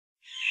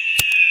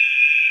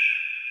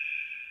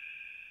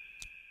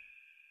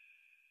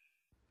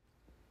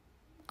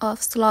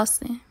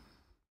Slauson.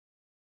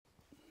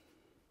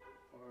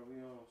 All right, we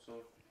on. So,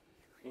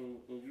 and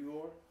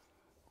you are?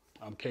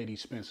 I'm KD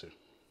Spencer.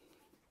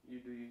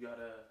 You got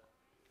a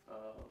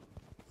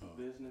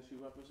business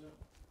you represent?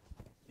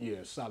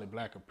 Yeah, Solid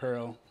Black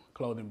Apparel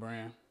clothing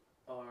brand.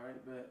 All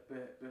right, bet.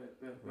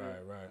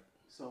 Right.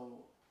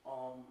 So,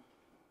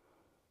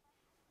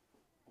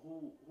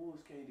 who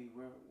is KD?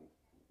 Where,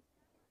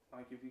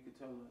 like, if you could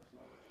tell us,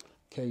 like.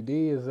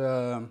 KD is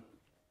I'm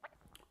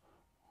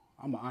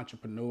an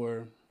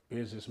entrepreneur,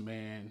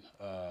 businessman,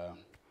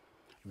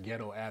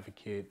 ghetto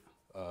advocate.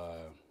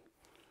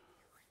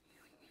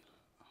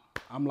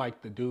 I'm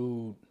like the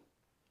dude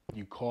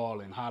you call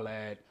and holler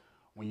at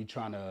when you're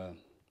trying to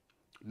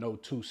know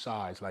two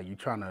sides. Like you're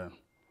trying to,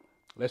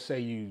 let's say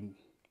you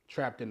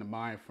trapped in the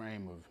mind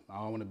frame of I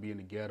don't want to be in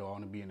the ghetto, I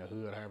want to be in the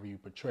hood, however you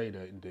portray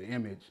the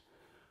image,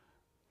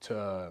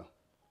 to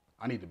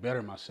I need to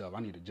better myself. I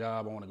need a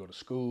job, I want to go to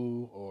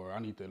school, or I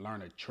need to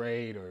learn a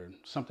trade or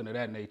something of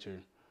that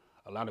nature.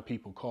 A lot of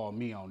people call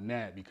me on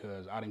that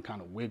because I done kind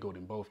of wiggled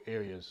in both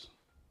areas,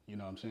 you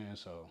know what I'm saying?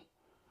 So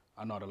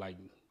I know how to like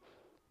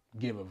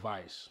give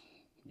advice,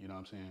 you know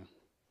what I'm saying?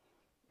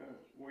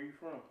 Where you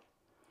from?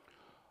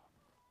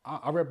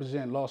 I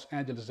represent Los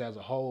Angeles as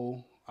a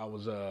whole. I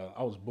was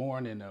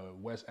born in the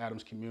West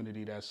Adams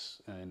community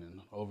that's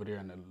over there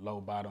in the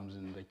low bottoms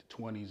in like the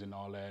 20s and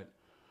all that.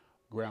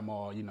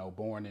 Grandma, you know,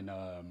 born in,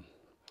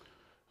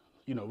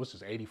 what's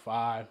this,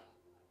 85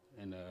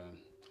 and on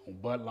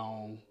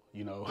Budlong,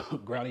 you know,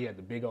 Granny had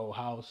the big old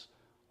house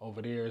over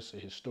there. It's a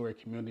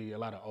historic community, a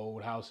lot of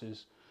old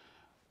houses.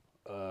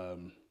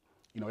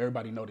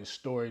 Everybody know this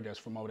story that's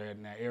from over there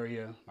in that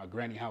area. My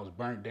granny house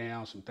burnt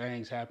down, some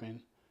things happened.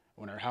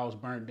 When her house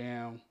burnt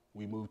down,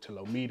 we moved to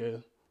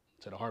Lomita,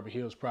 to the Harbor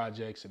Hills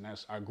projects, and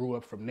I grew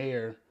up from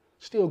there,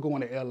 still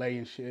going to LA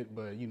and shit,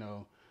 but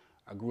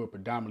I grew up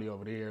predominantly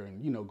over there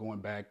and, going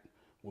back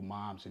with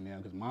moms and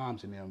them, because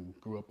moms and them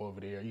grew up over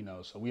there,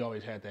 so we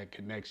always had that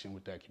connection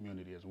with that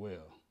community as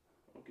well.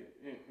 Okay,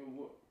 and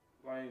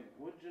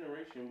what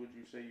generation would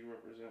you say you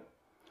represent?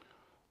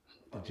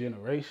 The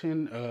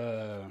generation,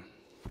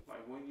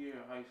 like what year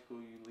of high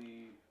school you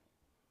leave?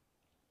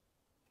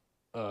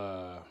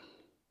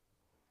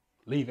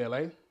 Leave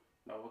LA?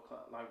 No,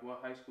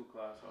 what high school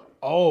class are you?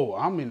 Oh,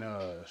 I'm in,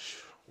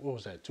 what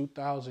was that,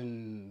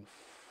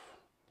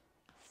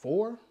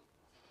 2004?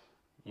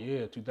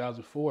 Yeah,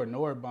 2004,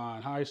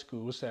 Narbonne High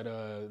School. What's that,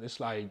 I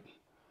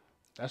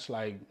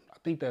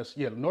think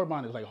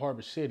Narbonne is like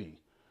Harbor City.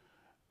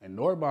 And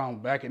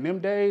Narbonne, back in them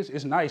days,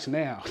 it's nice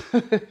now.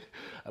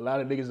 A lot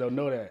of niggas don't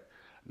know that.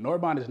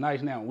 Narbonne is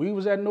nice now. When we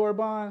was at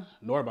Narbonne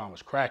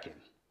was cracking.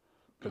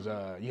 Because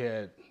at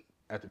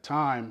the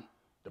time,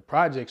 the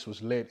projects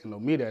was lit in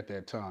Lomita at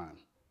that time.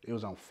 It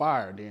was on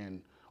fire.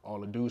 Then all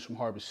the dudes from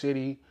Harbor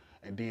City,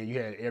 and then you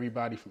had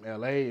everybody from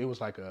LA. It was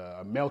like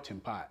a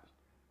melting pot.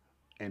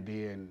 And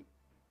then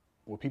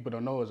what people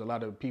don't know is a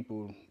lot of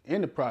people in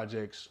the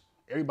projects,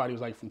 everybody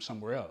was like from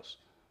somewhere else.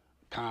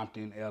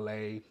 Compton,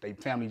 LA, they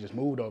family just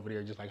moved over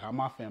there just like how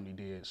my family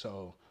did.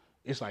 So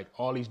it's like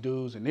all these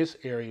dudes in this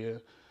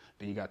area,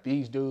 then you got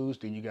these dudes,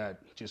 then you got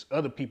just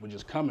other people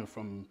just coming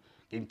from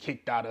getting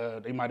kicked out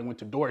of, they might have went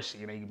to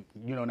Dorsey and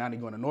now they're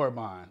going to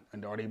Narbonne,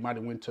 or they might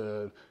have went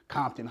to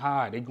Compton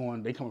High. They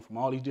coming from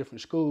all these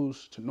different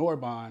schools to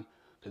Narbonne,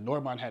 because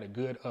Narbonne had a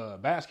good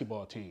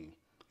basketball team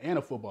and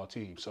a football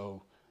team.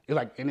 So it's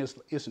like, and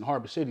it's in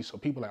Harbor City, so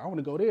people are like, I want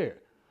to go there.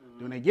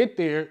 Mm-hmm. When they get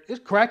there, it's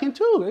cracking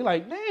too. They're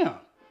like, damn.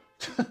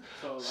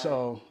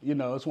 So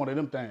it's one of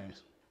them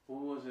things.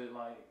 What was it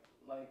like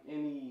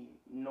any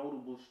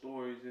notable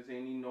stories? Is there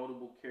any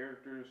notable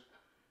characters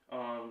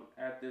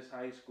at this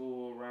high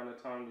school around the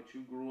time that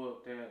you grew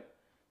up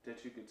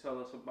that you could tell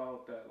us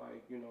about, that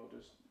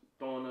just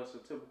throwing us a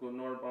typical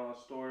Narbonne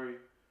story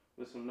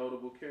with some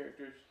notable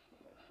characters?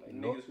 Like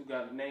niggas who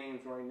got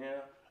names right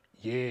now?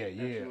 Yeah.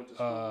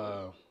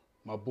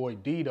 My boy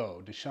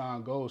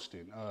Dashon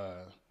Goldson,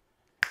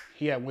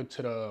 he had went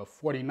to the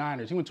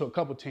 49ers. He went to a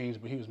couple teams,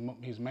 but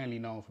he's mainly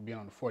known for being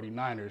on the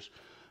 49ers.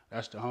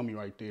 That's the homie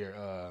right there.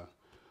 A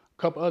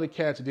couple other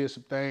cats did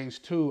some things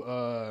too.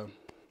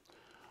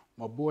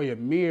 My boy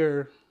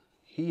Amir,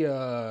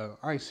 I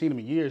ain't seen him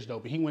in years though,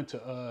 but he went to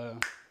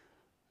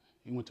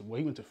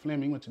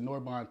Fleming, he went to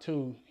Narbonne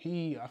too.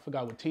 I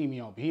forgot what team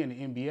he on, but he in the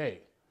NBA.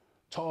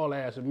 Tall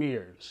ass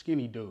Amir,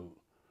 skinny dude.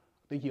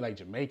 I think he like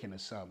Jamaican or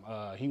something.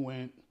 He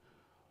went,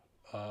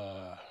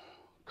 a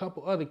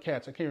couple other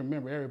cats, I can't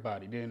remember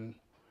everybody. Then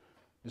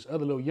this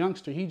other little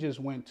youngster, he just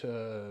went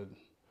to,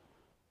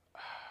 I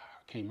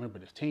can't remember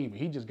the team, but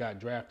he just got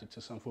drafted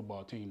to some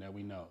football team that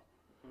we know.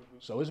 Mm-hmm.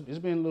 So it's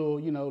been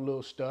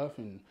little stuff,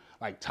 and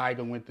like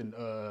Tyga went to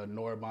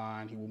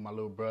Narbonne, he was my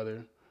little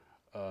brother.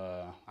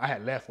 I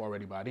had left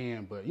already by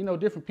then, but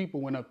different people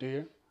went up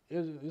there.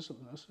 It's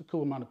a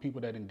cool amount of people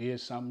that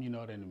did something,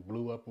 that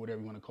blew up, or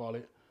whatever you want to call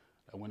it,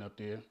 that went up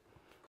there.